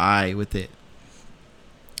 poked her eye with it.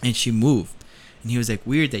 And she moved. And he was like,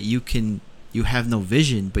 weird that you have no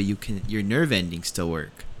vision, but your nerve endings still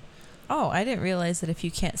work. Oh, I didn't realize that if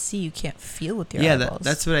you can't see, you can't feel with your eyeballs. Yeah,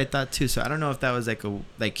 that's what I thought too. So I don't know if that was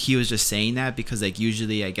like he was just saying that because, like,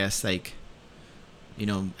 usually I guess, like, I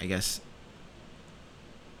don't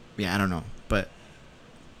know, but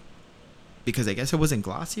because I guess it wasn't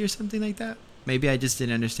glossy or something like that. Maybe I just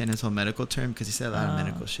didn't understand his whole medical term because he said a lot of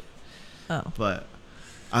medical shit. Oh, but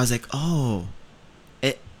I was like, oh,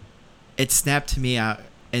 it snapped to me out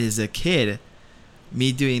as a kid,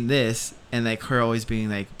 me doing this. And, like, her always being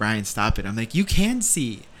like, Brian, stop it. I'm like, you can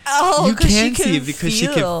see. Oh, you can see it because she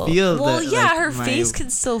can feel. Well, yeah, like, her face can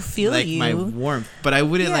still feel like, you. my warmth. But I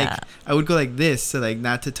wouldn't I would go like this, so, like,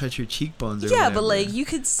 not to touch her cheekbones or whatever. But, like, you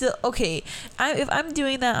could still, okay. If I'm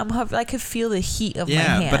doing that, I could feel the heat of my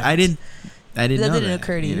hand. Yeah, but I didn't know that. That didn't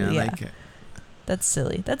occur to you, yeah. Like, that's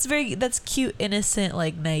silly. That's cute, innocent,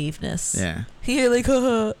 like, naiveness. Yeah. You're like,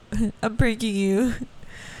 I'm pranking you.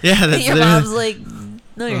 Yeah, that's and your mom's like,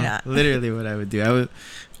 no, you're not. Literally what I would do.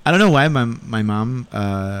 I don't know why my mom,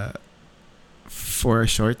 for a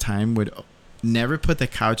short time, would never put the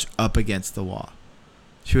couch up against the wall.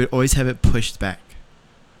 She would always have it pushed back.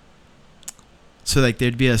 So, like,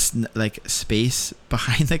 there'd be a space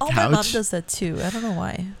behind the couch. My mom does that too. I don't know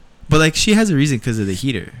why. But, like, she has a reason because of the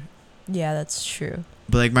heater. Yeah, that's true.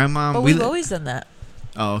 But, like, my mom... But we've always done that.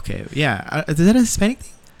 Oh, okay. Yeah. Is that a Hispanic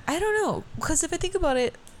thing? I don't know. Because if I think about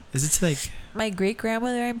it... Is it, like... My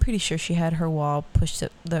great-grandmother, I'm pretty sure she had her wall pushed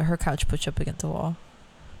up... her couch pushed up against the wall.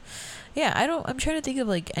 Yeah, I'm trying to think of,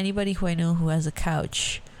 like, anybody who I know who has a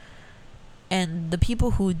couch. And the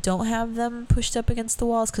people who don't have them pushed up against the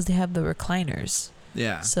walls because they have the recliners.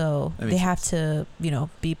 Yeah. So they have to,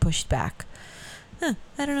 be pushed back. I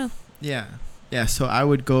don't know. Yeah. Yeah, so I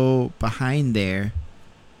would go behind there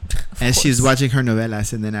as she's watching her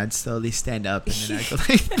novelas, and then I'd slowly stand up, and then I'd go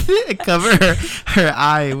like cover her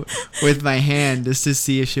eye with my hand just to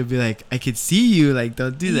see if she'll be like, I could see you, like,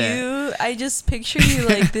 don't do that. I just picture you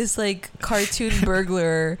like this, like, cartoon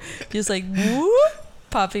burglar, just like whoop,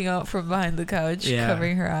 popping out from behind the couch,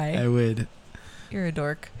 covering her eye. I would. You're a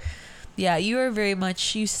dork. Yeah, you are very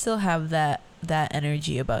much, you still have that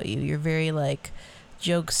energy about you. You're very, like,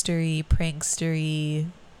 jokestery, prankstery,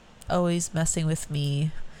 always messing with me,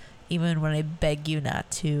 even when I beg you not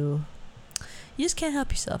to. You just can't help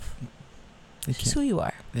yourself. It's just who you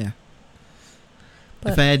are. Yeah.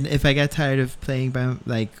 But if I got tired of playing by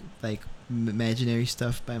like imaginary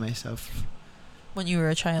stuff by myself, When you were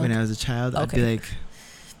a child? When I was a child, I'd be like,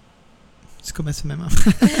 let's go mess with my mom.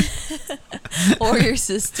 Or your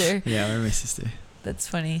sister. Yeah, or my sister. That's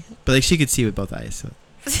funny. But like she could see with both eyes, so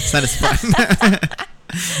it's not as fun.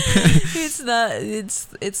 It's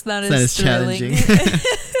not as thrilling.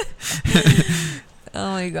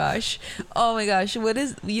 Oh my gosh.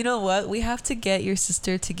 You know what? We have to get your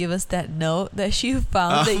sister to give us that note that she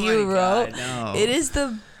found that you wrote. No. It is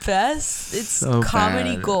the best. It's so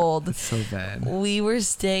comedy gold. It's so bad. We were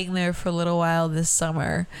staying there for a little while this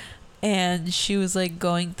summer, and she was like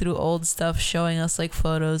going through old stuff, showing us like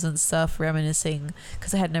photos and stuff, reminiscing,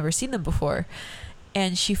 because I had never seen them before.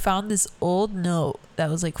 And she found this old note that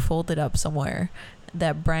was like folded up somewhere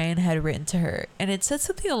that Brian had written to her, and it said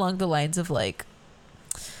something along the lines of like,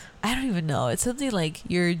 I don't even know. It's something like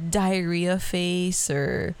your diarrhea face,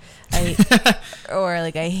 or or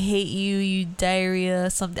like I hate you, you diarrhea,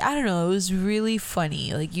 something. I don't know. It was really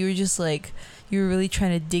funny. Like you were just like, you were really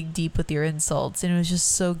trying to dig deep with your insults, and it was just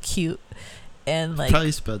so cute. And like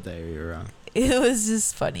probably spelled diarrhea wrong. It was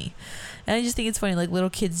just funny. And I just think it's funny, like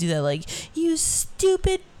little kids do that, like, you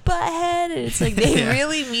stupid butthead, and it's like they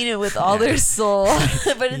really mean it with all their soul.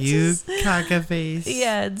 But it's you just caca face.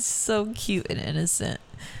 Yeah, it's so cute and innocent.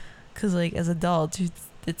 Because like as adults,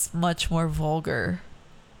 it's much more vulgar.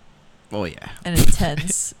 Oh yeah. And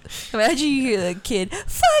intense. Imagine you hear that kid,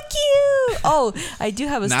 fuck you. Oh, I do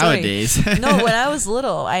have a story. Nowadays. No, when I was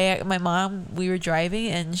little, my mom, we were driving,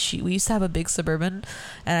 and we used to have a big Suburban,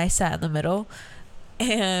 and I sat in the middle,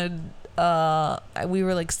 and we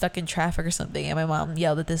were like stuck in traffic or something, and my mom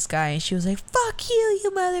yelled at this guy, and she was like, fuck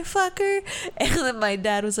you motherfucker. And then my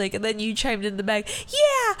dad was like, and then you chimed in the back,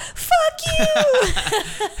 yeah, fuck you.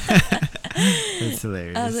 That's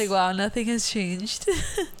hilarious. I was like, wow, nothing has changed.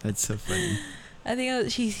 That's so funny. I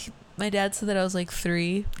think my dad said that I was like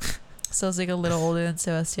 3, so I was like a little older than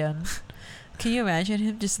Sebastian. Can you imagine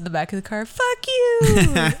him just in the back of the car, fuck you?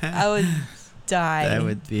 I would die. That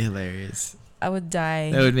would be hilarious. I would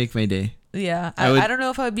die. That would make my day. Yeah. I don't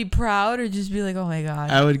know if I would be proud or just be like, oh my God.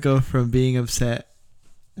 I would go from being upset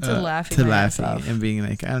to laughing and being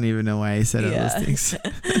like, I don't even know why I said all those things.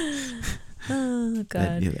 Oh God.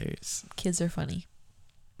 That'd be hilarious. Kids are funny.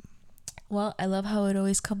 Well, I love how it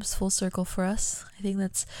always comes full circle for us. I think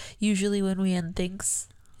that's usually when we end things.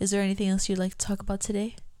 Is there anything else you'd like to talk about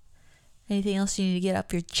today? Anything else you need to get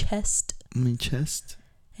up your chest? My chest?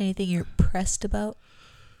 Anything you're pressed about?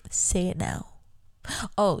 Say it now.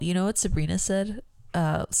 Oh, you know what Sabrina said?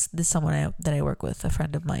 This someone that I work with, a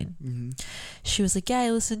friend of mine. Mm-hmm. She was like, yeah,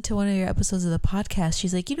 I listened to one of your episodes of the podcast.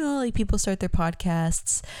 She's like, you know, like people start their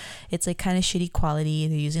podcasts, it's like kind of shitty quality.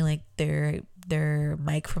 They're using like their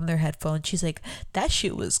mic from their headphones. She's like, that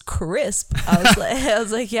shit was crisp. I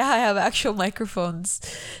was like, yeah, I have actual microphones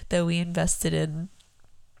that we invested in.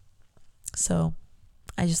 So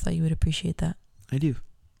I just thought you would appreciate that. I do.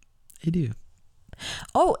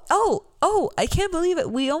 Oh, I can't believe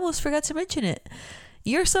it. We almost forgot to mention it.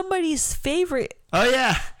 You're somebody's favorite. Oh,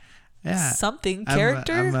 yeah. Something.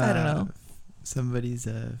 Character? I don't know. Somebody's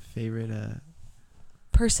favorite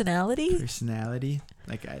personality?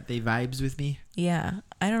 Like, they vibes with me. Yeah.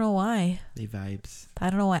 I don't know why. They vibes. I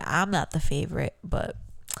don't know why I'm not the favorite, but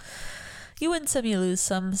you win some, you lose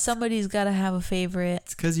some. Somebody's got to have a favorite.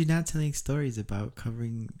 It's because you're not telling stories about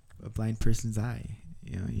covering a blind person's eye.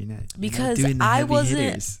 You know, you're not because doing the I heavy wasn't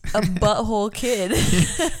hitters. a butthole kid.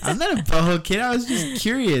 I'm not a butthole kid. I was just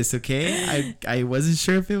curious, okay? I wasn't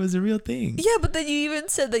sure if it was a real thing. Yeah, but then you even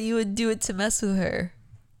said that you would do it to mess with her.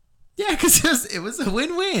 Yeah, because it was a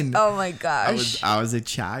win-win. Oh my gosh. I was a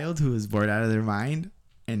child who was bored out of their mind,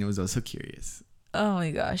 and it was also curious. Oh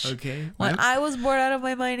my gosh. Okay. When I was bored out of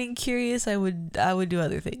my mind and curious, I would do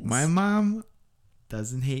other things. My mom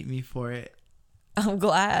doesn't hate me for it. I'm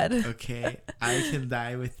glad. Okay, I can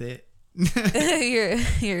die with it.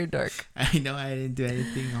 You're a dork. I know I didn't do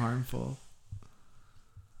anything harmful,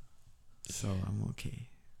 so I'm okay.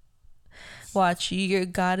 Watch, your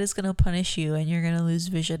God is gonna punish you, and you're gonna lose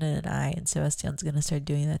vision in an eye, and Sebastian's gonna start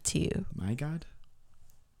doing that to you. My God?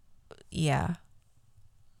 Yeah.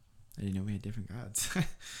 I didn't know we had different gods.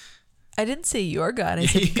 I didn't say your God. I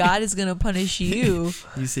said God is gonna punish you.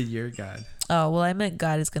 You said your God. Oh well, I meant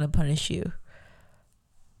God is gonna punish you.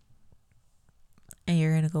 And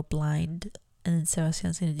you're going to go blind. And then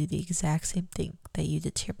Sebastian's going to do the exact same thing that you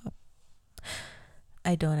did to your mom.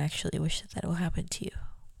 I don't actually wish that will happen to you.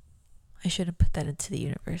 I shouldn't put that into the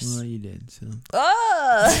universe. Well, you did, so.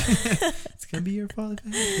 Oh! It's going to be your fault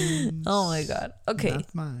if it happens. Oh my God. Okay.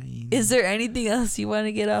 Not mine. Is there anything else you want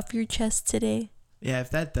to get off your chest today? Yeah,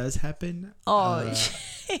 if that does happen. Oh,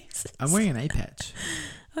 Jesus. I'm wearing an eye patch.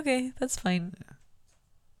 Okay, that's fine.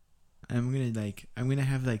 Yeah. I'm gonna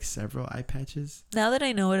have like several eye patches. Now that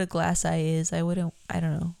I know what a glass eye is, I don't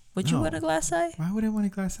know. Would you want a glass eye? Why would I want a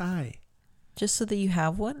glass eye? Just so that you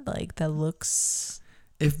have one, like, that looks...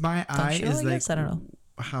 If my eye is like I don't know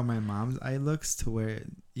how my mom's eye looks, to where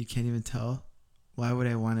you can't even tell, why would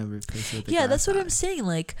I want to replace it with a glass that's what eye? I'm saying.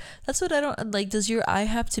 Like, that's what I don't... Like, does your eye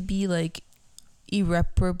have to be, like,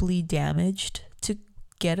 irreparably damaged to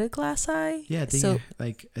get a glass eye? Yeah, I think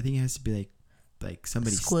it has to be like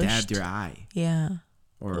somebody Squished. stabbed your eye. Yeah.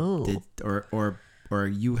 Or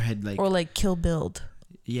you had like... Or, like, Kill Build.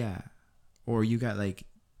 Yeah. Or you got like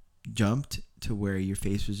jumped to where your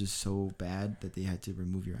face was just so bad that they had to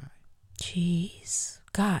remove your eye. Jeez.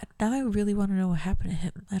 God, now I really want to know what happened to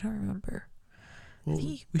him. I don't remember. Well,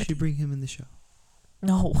 we should bring him in the show.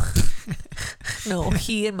 No. No,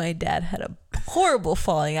 he and my dad had a horrible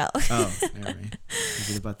falling out. Oh, never mind.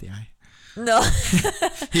 Is it about the eye? No.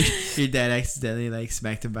 Your dad accidentally like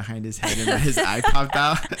smacked him behind his head and then his eye popped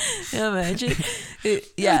out. Imagine.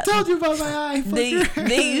 Yeah. I told you about my eye.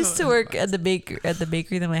 They used to work at the bakery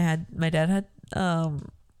that my dad had.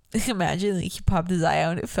 Imagine like he popped his eye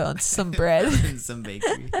out and it fell into some bread. In some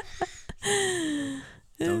bakery.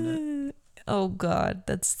 Donut. Oh God,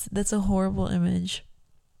 that's a horrible image.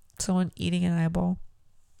 Someone eating an eyeball.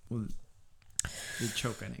 Well, they'd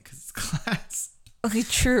choke on it because it's glass. Okay,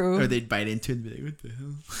 true. Or they'd bite into it and be like, what the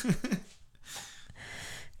hell?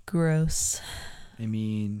 Gross. I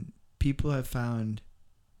mean, people have found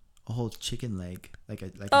a whole chicken leg. Like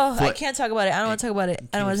a foot. I can't talk about it. I don't want to talk about it.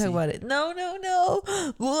 I don't want to talk about it. No.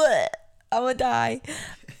 What? I'm gonna die.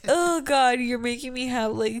 Oh God, you're making me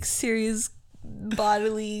have like serious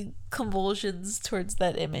bodily convulsions towards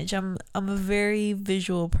that image. I'm a very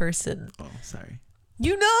visual person. Oh, sorry.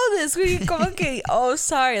 You know this. Okay. Oh,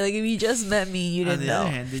 sorry. Like if you just met me, you didn't know. On the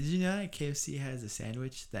other hand, did you know that KFC has a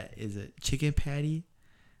sandwich that is a chicken patty,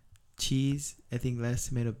 cheese, I think lettuce,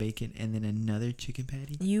 tomato, bacon, and then another chicken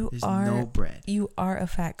patty? There's no bread. You are a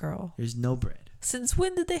fat girl. There's no bread. Since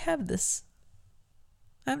when did they have this?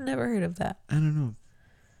 I've never heard of that. I don't know,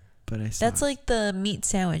 but I saw That's it. like the meat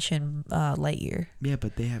sandwich in Lightyear. Yeah,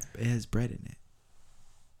 but it has bread in it.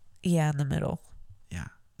 Yeah, in the middle. Yeah,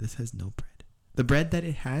 this has no bread. The bread that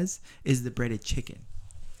it has is the breaded chicken.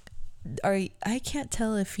 I can't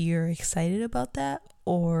tell if you're excited about that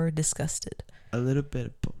or disgusted. A little bit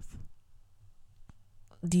of both.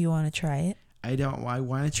 Do you want to try it? I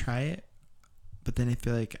want to try it, but then I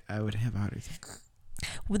feel like I would have a heart attack.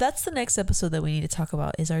 Well, that's the next episode that we need to talk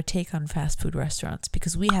about is our take on fast food restaurants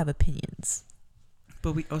because we have opinions.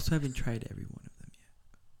 But we also haven't tried every one of them yet.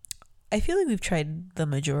 I feel like we've tried the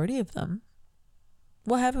majority of them.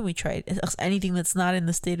 What haven't we tried? Anything that's not in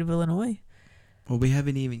the state of Illinois. Well, we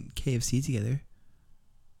haven't even KFC together.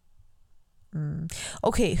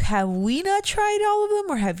 Okay, have we not tried all of them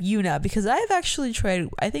or have you not? Because I've actually tried,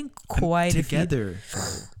 I think, quite a few. Together.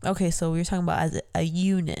 Okay, so we're talking about as a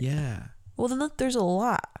unit. Yeah. Well, then there's a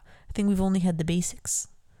lot. I think we've only had the basics.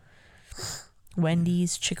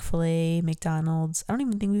 Wendy's, Chick-fil-A, McDonald's. I don't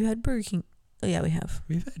even think we've had Burger King. Oh, yeah, we have.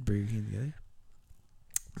 We've had Burger King together.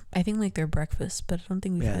 I think like their breakfast, but I don't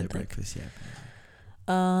think we've had their like, breakfast, yeah.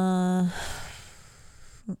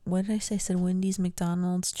 What did I say? I said Wendy's,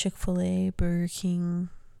 McDonald's, Chick-fil-A, Burger King.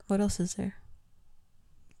 What else is there?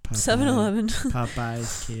 7-Eleven.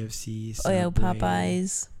 Popeyes, KFC, Subway. Oh yeah,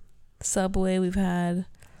 Popeyes, Subway. We've had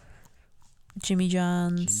Jimmy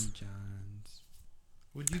John's.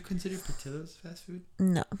 Would you consider Portillo's fast food?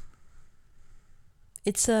 No.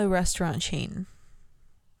 It's a restaurant chain,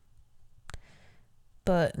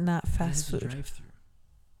 but not fast food. Drive-through.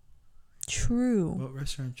 True. What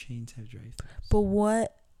restaurant chains have drive-thrus? But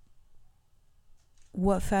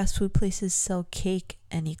what fast food places sell cake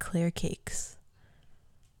and eclair cakes?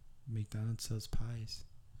 McDonald's sells pies.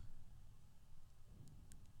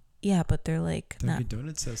 Yeah, but they're like Dunkin'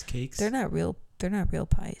 Donuts sells cakes. They're not real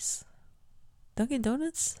pies. Dunkin'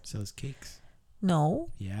 Donuts sells cakes. No.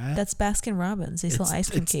 Yeah. That's Baskin Robbins. They sell ice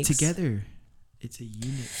cream cakes together. It's a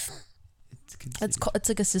unit. It's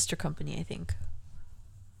like a sister company, I think.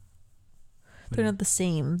 They're not the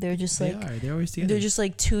same. They're just They're always together. They're just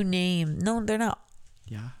like two names. No, they're not.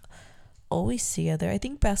 Yeah. Always together. I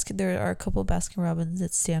think there are a couple of Baskin Robbins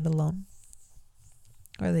that stand alone.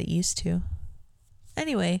 Or they used to.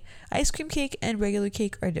 Anyway, ice cream cake and regular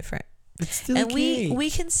cake are different. It's still and a cake. we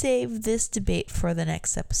can save this debate for the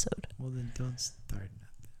next episode. Well, then don't start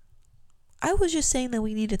nothing. I was just saying that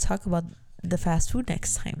we need to talk about the fast food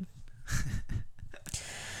next time.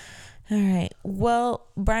 All right. Well,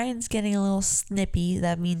 Brian's getting a little snippy.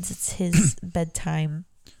 That means it's his bedtime.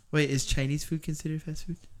 Wait, is Chinese food considered fast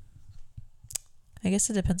food? I guess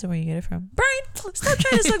it depends on where you get it from. Brian, stop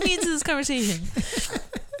trying to suck me into this conversation.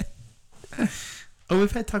 Oh,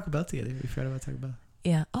 we've had Taco Bell together. We forgot about Taco Bell.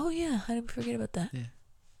 Yeah. Oh, yeah. I didn't forget about that. Yeah.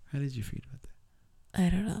 How did you forget about that? I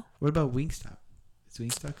don't know. What about Wingstop? Is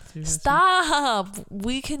Wingstop considered fast food? Stop.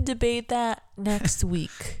 We can debate that next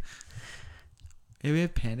week. Hey, we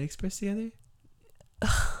have Panda Express together?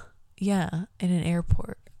 Yeah, in an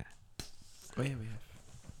airport. Oh, yeah, we have.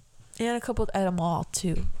 And a couple at a mall,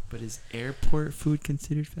 too. But is airport food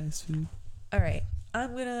considered fast food? All right.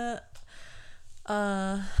 I'm gonna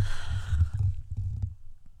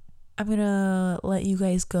let you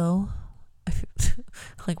guys go. I feel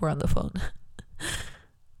like we're on the phone.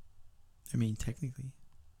 I mean, technically.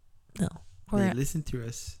 No. They We're listen to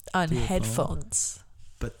us on through a headphones. phone,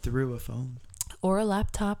 but through a phone. Or a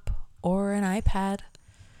laptop. Or an iPad.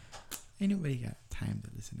 Ain't nobody got time to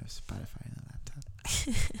listen to Spotify on a laptop.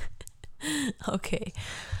 Okay.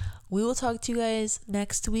 We will talk to you guys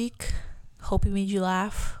next week. Hope we made you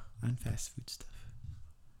laugh. On fast food stuff.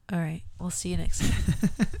 All right. We'll see you next time.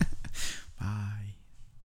 Bye.